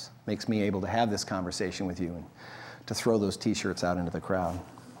chimps. Makes me able to have this conversation with you and to throw those t-shirts out into the crowd.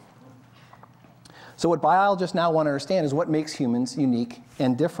 So what biologists now want to understand is what makes humans unique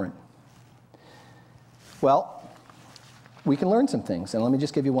and different. Well, we can learn some things, and let me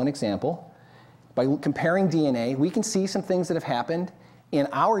just give you one example. By comparing DNA, we can see some things that have happened in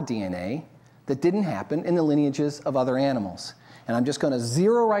our DNA that didn't happen in the lineages of other animals. And I'm just going to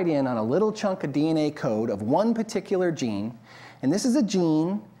zero right in on a little chunk of DNA code of one particular gene, and this is a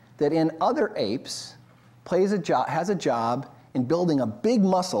gene that in other apes has a job in building a big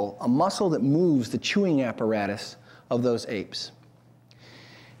muscle, a muscle that moves the chewing apparatus of those apes.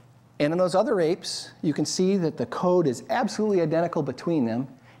 And in those other apes, you can see that the code is absolutely identical between them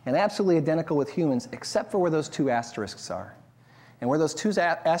and absolutely identical with humans, except for where those two asterisks are. And where those two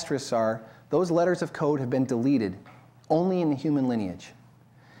asterisks are, those letters of code have been deleted only in the human lineage.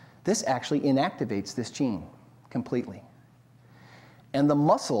 This actually inactivates this gene completely. And the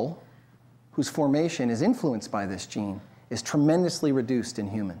muscle whose formation is influenced by this gene is tremendously reduced in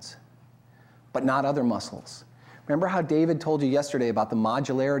humans, but not other muscles. Remember how David told you yesterday about the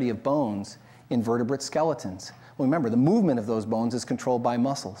modularity of bones in vertebrate skeletons? Well, remember, the movement of those bones is controlled by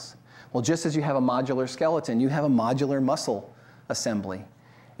muscles. Well, just as you have a modular skeleton, you have a modular muscle assembly.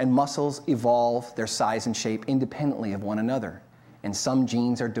 And muscles evolve their size and shape independently of one another. And some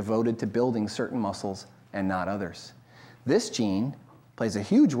genes are devoted to building certain muscles and not others. This gene plays a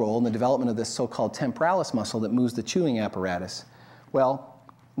huge role in the development of this so-called temporalis muscle that moves the chewing apparatus. Well,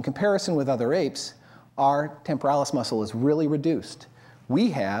 in comparison with other apes, our temporalis muscle is really reduced.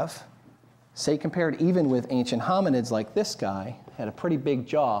 We have, say compared even with ancient hominids like this guy, had a pretty big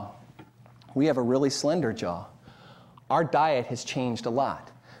jaw. We have a really slender jaw. Our diet has changed a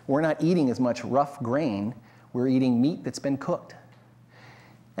lot. We're not eating as much rough grain. We're eating meat that's been cooked.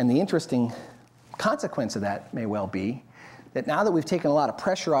 And the interesting consequence of that may well be that now that we've taken a lot of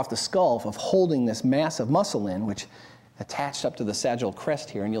pressure off the skull of holding this massive muscle in, which attached up to the sagittal crest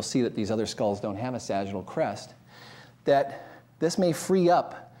here, and you'll see that these other skulls don't have a sagittal crest, that this may free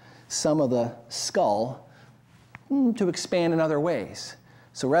up some of the skull to expand in other ways.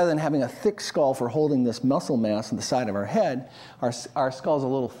 So rather than having a thick skull for holding this muscle mass on the side of our head, our skull's a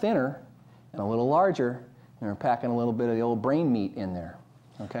little thinner and a little larger, and we're packing a little bit of the old brain meat in there,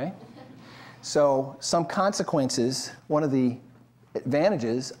 okay? So some consequences, one of the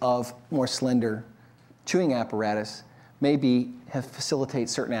advantages of more slender chewing apparatus may be facilitate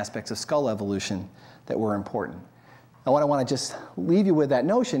certain aspects of skull evolution that were important. Now what I want to just leave you with that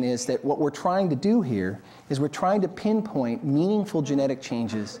notion is that what we're trying to do here is we're trying to pinpoint meaningful genetic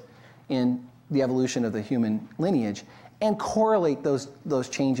changes in the evolution of the human lineage and correlate those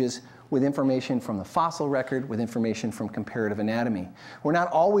changes with information from the fossil record, with information from comparative anatomy. We're not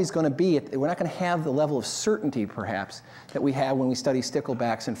always going to be, we're not going to have the level of certainty, perhaps, that we have when we study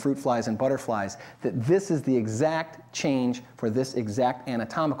sticklebacks and fruit flies and butterflies, that this is the exact change for this exact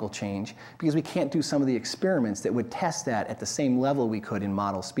anatomical change, because we can't do some of the experiments that would test that at the same level we could in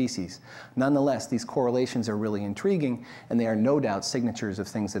model species. Nonetheless, these correlations are really intriguing, and they are no doubt signatures of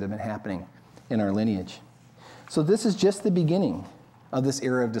things that have been happening in our lineage. So this is just the beginning of this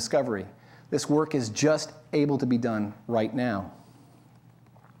era of discovery. This work is just able to be done right now.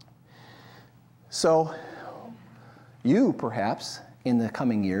 So you, perhaps, in the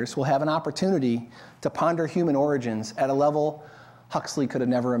coming years, will have an opportunity to ponder human origins at a level Huxley could have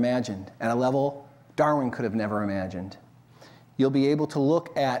never imagined, at a level Darwin could have never imagined. You'll be able to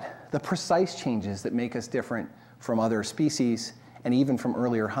look at the precise changes that make us different from other species and even from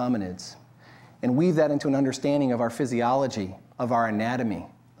earlier hominids, and weave that into an understanding of our physiology, of our anatomy,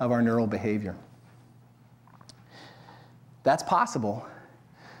 of our neural behavior. That's possible,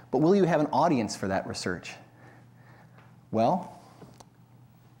 but will you have an audience for that research? Well,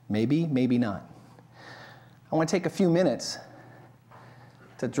 maybe, maybe not. I want to take a few minutes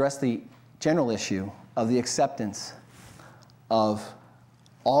to address the general issue of the acceptance of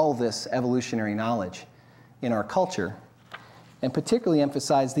all this evolutionary knowledge in our culture, and particularly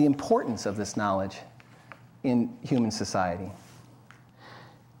emphasize the importance of this knowledge in human society.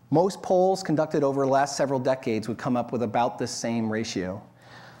 Most polls conducted over the last several decades would come up with about this same ratio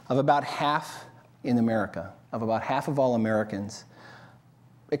of about half in America, of about half of all Americans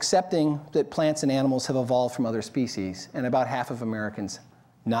accepting that plants and animals have evolved from other species, and about half of Americans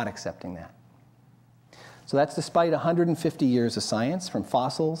not accepting that. So that's despite 150 years of science from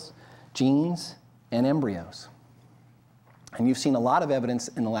fossils, genes, and embryos. And you've seen a lot of evidence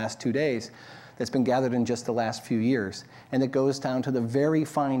in the last 2 days that's been gathered in just the last few years, and that goes down to the very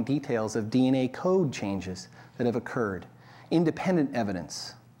fine details of DNA code changes that have occurred, independent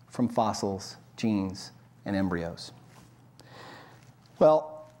evidence from fossils, genes, and embryos.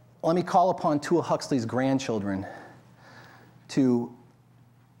 Well, let me call upon two of Huxley's grandchildren to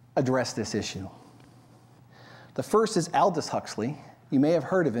address this issue. The first is Aldous Huxley. You may have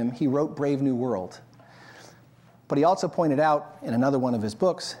heard of him. He wrote Brave New World. But he also pointed out in another one of his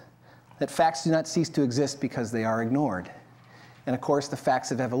books that facts do not cease to exist because they are ignored. And of course, the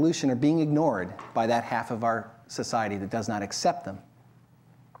facts of evolution are being ignored by that half of our society that does not accept them.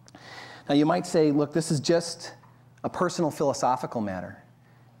 Now you might say, look, this is just a personal philosophical matter.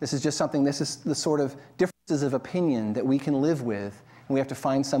 This is just something, this is the sort of differences of opinion that we can live with, and we have to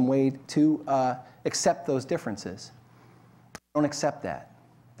find some way to accept those differences. Don't accept that.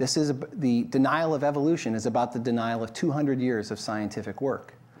 This is the denial of evolution is about the denial of 200 years of scientific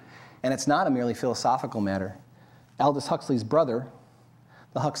work. And it's not a merely philosophical matter. Aldous Huxley's brother,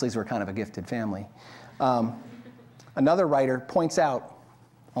 the Huxleys were kind of a gifted family, another writer points out,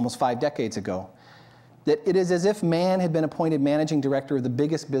 almost 5 decades ago, that it is as if man had been appointed managing director of the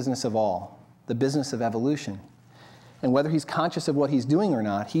biggest business of all, the business of evolution. And whether he's conscious of what he's doing or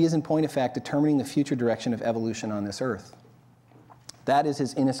not, he is in point of fact determining the future direction of evolution on this earth. That is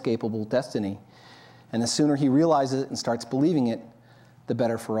his inescapable destiny. And the sooner he realizes it and starts believing it, the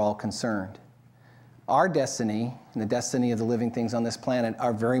better for all concerned. Our destiny and the destiny of the living things on this planet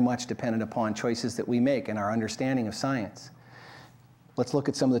are very much dependent upon choices that we make and our understanding of science. Let's look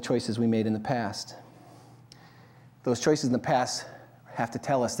at some of the choices we made in the past. Those choices in the past have to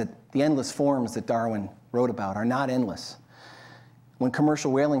tell us that the endless forms that Darwin wrote about are not endless. When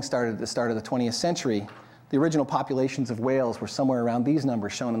commercial whaling started at the start of the 20th century, the original populations of whales were somewhere around these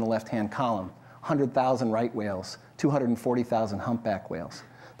numbers shown in the left-hand column. 100,000 right whales, 240,000 humpback whales.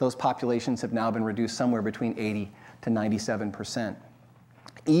 Those populations have now been reduced somewhere between 80 to 97%.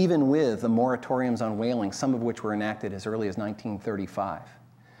 Even with the moratoriums on whaling, some of which were enacted as early as 1935.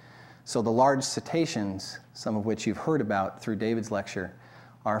 So the large cetaceans, some of which you've heard about through David's lecture,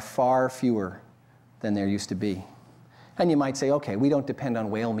 are far fewer than there used to be. And you might say, okay, we don't depend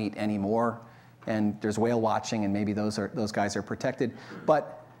on whale meat anymore, and there's whale watching, and maybe those guys are protected.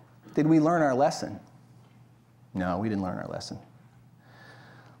 But did we learn our lesson? No, we didn't learn our lesson.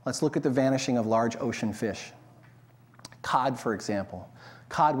 Let's look at the vanishing of large ocean fish. Cod, for example.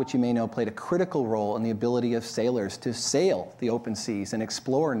 Cod, which you may know, played a critical role in the ability of sailors to sail the open seas and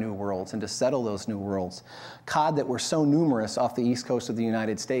explore new worlds and to settle those new worlds. Cod that were so numerous off the east coast of the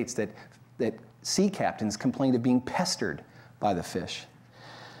United States that sea captains complained of being pestered by the fish.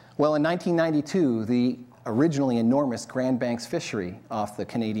 Well, in 1992, the originally enormous Grand Banks fishery off the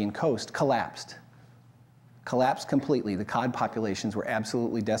Canadian coast collapsed. Collapsed completely. The cod populations were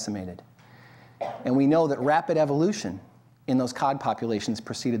absolutely decimated. And we know that rapid evolution in those cod populations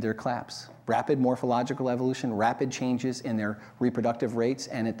preceded their collapse. Rapid morphological evolution, rapid changes in their reproductive rates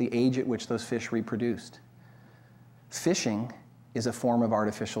and at the age at which those fish reproduced. Fishing is a form of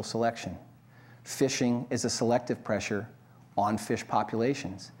artificial selection. Fishing is a selective pressure on fish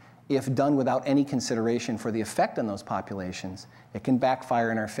populations. If done without any consideration for the effect on those populations, it can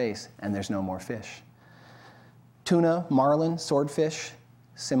backfire in our face and there's no more fish. Tuna, marlin, swordfish,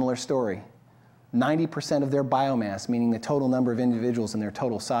 similar story. 90% of their biomass, meaning the total number of individuals and their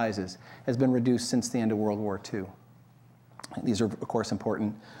total sizes, has been reduced since the end of World War II. These are, of course,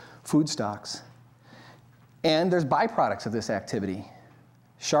 important food stocks. And there's byproducts of this activity.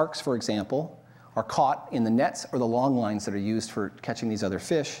 Sharks, for example, are caught in the nets or the long lines that are used for catching these other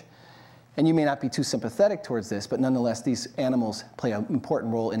fish. And you may not be too sympathetic towards this, but nonetheless, these animals play an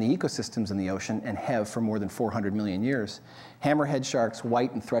important role in the ecosystems in the ocean and have for more than 400 million years. Hammerhead sharks,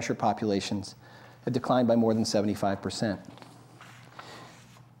 white and thresher populations have declined by more than 75%.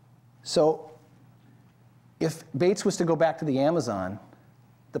 So if Bates was to go back to the Amazon,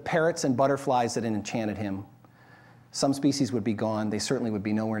 the parrots and butterflies that enchanted him, some species would be gone. They certainly would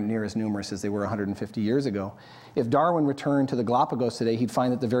be nowhere near as numerous as they were 150 years ago. If Darwin returned to the Galapagos today, he'd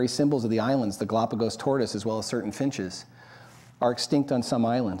find that the very symbols of the islands, the Galapagos tortoise as well as certain finches, are extinct on some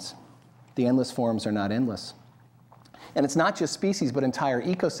islands. The endless forms are not endless. And it's not just species, but entire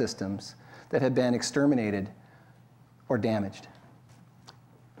ecosystems that have been exterminated or damaged.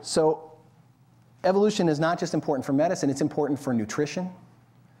 So evolution is not just important for medicine, it's important for nutrition.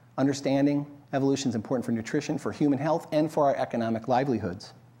 Understanding evolution is important for nutrition, for human health, and for our economic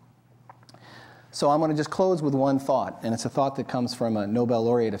livelihoods. So I'm going to just close with one thought, and it's a thought that comes from a Nobel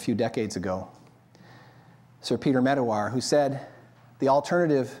laureate a few decades ago, Sir Peter Medawar, who said, the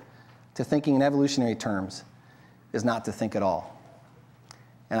alternative to thinking in evolutionary terms is not to think at all.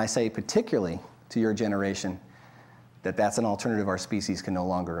 And I say particularly to your generation that that's an alternative our species can no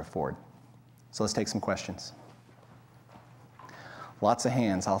longer afford. So let's take some questions. Lots of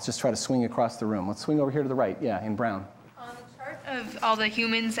hands. I'll just try to swing across the room. Let's swing over here to the right. Yeah, in brown. On the chart of all the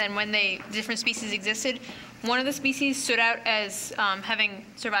humans and when different species existed, one of the species stood out as having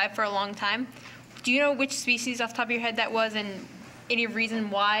survived for a long time. Do you know which species off the top of your head that was, and any reason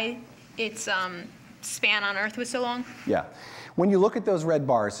why its span on Earth was so long? Yeah. When you look at those red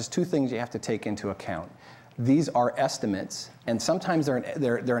bars, there's two things you have to take into account. These are estimates, and sometimes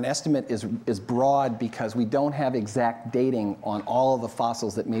they're an estimate is broad because we don't have exact dating on all of the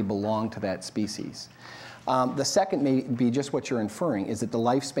fossils that may belong to that species. The second may be just what you're inferring, is that the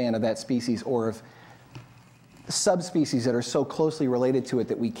lifespan of that species or of subspecies that are so closely related to it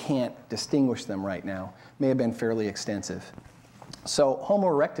that we can't distinguish them right now may have been fairly extensive. So Homo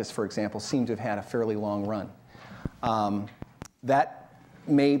erectus, for example, seemed to have had a fairly long run. That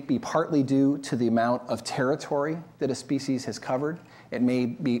may be partly due to the amount of territory that a species has covered. It may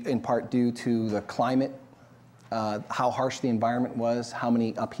be in part due to the climate, how harsh the environment was, how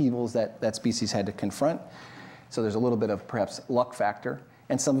many upheavals that species had to confront. So there's a little bit of perhaps luck factor.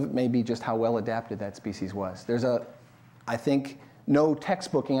 And some of it may be just how well adapted that species was. There's I think, no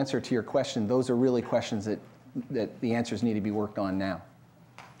textbook answer to your question. Those are really questions that the answers need to be worked on now.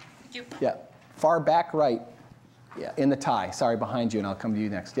 Thank you. Yeah, far back right. Yeah, in the tie. Sorry, behind you, and I'll come to you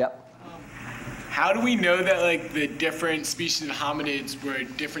next. Yep. How do we know that like the different species of hominids were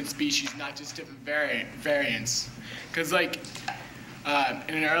different species, not just different variants? Because like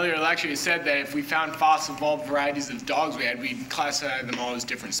in an earlier lecture, you said that if we found fossil evolved varieties of dogs we'd classify them all as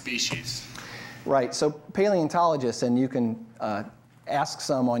different species. Right. So paleontologists, and you can ask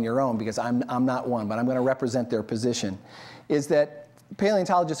some on your own because I'm not one, but I'm going to represent their position, is that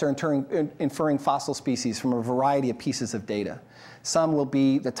paleontologists are inferring fossil species from a variety of pieces of data. Some will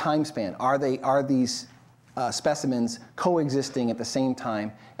be the time span. Are these specimens coexisting at the same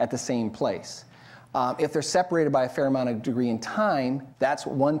time at the same place? If they're separated by a fair amount of degree in time, that's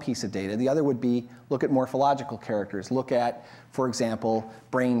one piece of data. The other would be look at morphological characters. Look at, for example,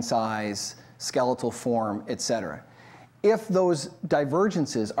 brain size, skeletal form, etc. If those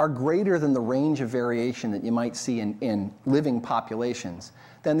divergences are greater than the range of variation that you might see in living populations,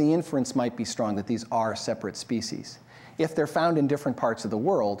 then the inference might be strong that these are separate species. If they're found in different parts of the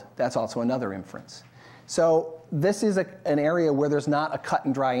world, that's also another inference. So this is an area where there's not a cut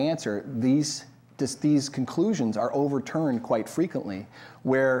and dry answer. These conclusions are overturned quite frequently,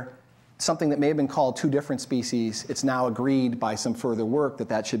 where something that may have been called two different species, it's now agreed by some further work that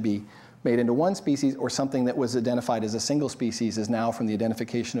that should be made into one species, or something that was identified as a single species is now, from the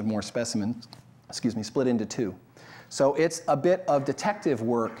identification of more specimens, split into two. So it's a bit of detective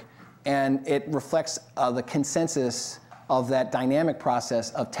work, and it reflects the consensus of that dynamic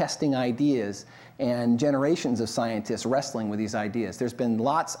process of testing ideas and generations of scientists wrestling with these ideas. There's been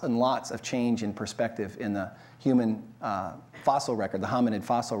lots and lots of change in perspective in the human fossil record, the hominid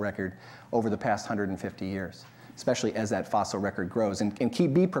fossil record, over the past 150 years, especially as that fossil record grows.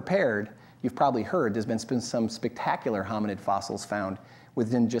 And be prepared, you've probably heard, there's been some spectacular hominid fossils found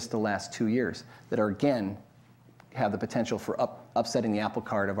within just the last 2 years that are, again, have the potential for upsetting the apple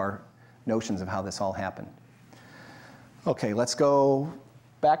cart of our notions of how this all happened. Okay, let's go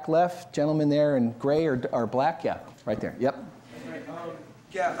back left, gentleman there in gray or black? Yeah, right there. Yep. Right,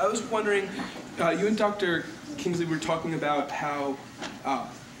 yeah, I was wondering, you and Dr. Kingsley were talking about how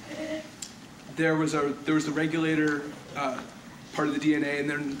there was the regulator part of the DNA, and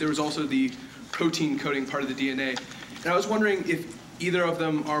then there was also the protein coding part of the DNA. And I was wondering if either of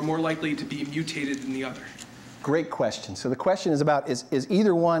them are more likely to be mutated than the other. Great question. So the question is about, is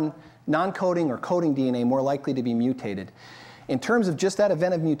either one, non-coding or coding DNA, more likely to be mutated? In terms of just that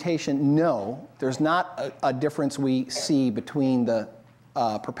event of mutation, no. There's not a difference we see between the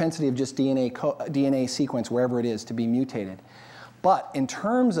propensity of just DNA sequence, wherever it is, to be mutated. But in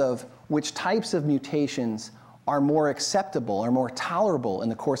terms of which types of mutations are more acceptable, are more tolerable in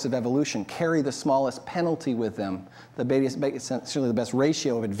the course of evolution, carry the smallest penalty with them, essentially the best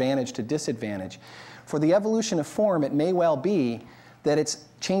ratio of advantage to disadvantage. For the evolution of form, it may well be that it's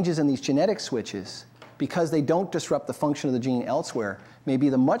changes in these genetic switches, because they don't disrupt the function of the gene elsewhere, may be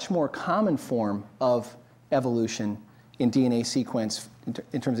the much more common form of evolution in DNA sequence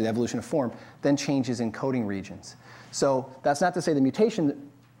in terms of the evolution of form than changes in coding regions. So that's not to say the mutation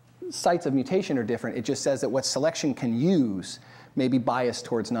sites of mutation are different. It just says that what selection can use may be biased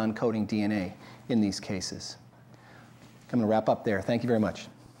towards non-coding DNA in these cases. I'm going to wrap up there. Thank you very much.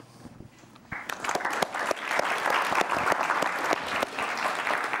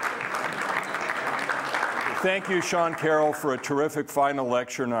 Thank you, Sean Carroll, for a terrific final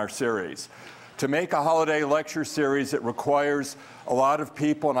lecture in our series. To make a holiday lecture series, it requires a lot of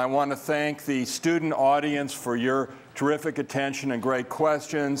people, and I want to thank the student audience for your terrific attention and great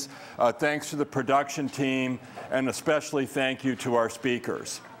questions. Thanks to the production team, and especially thank you to our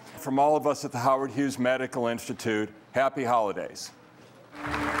speakers. From all of us at the Howard Hughes Medical Institute, happy holidays.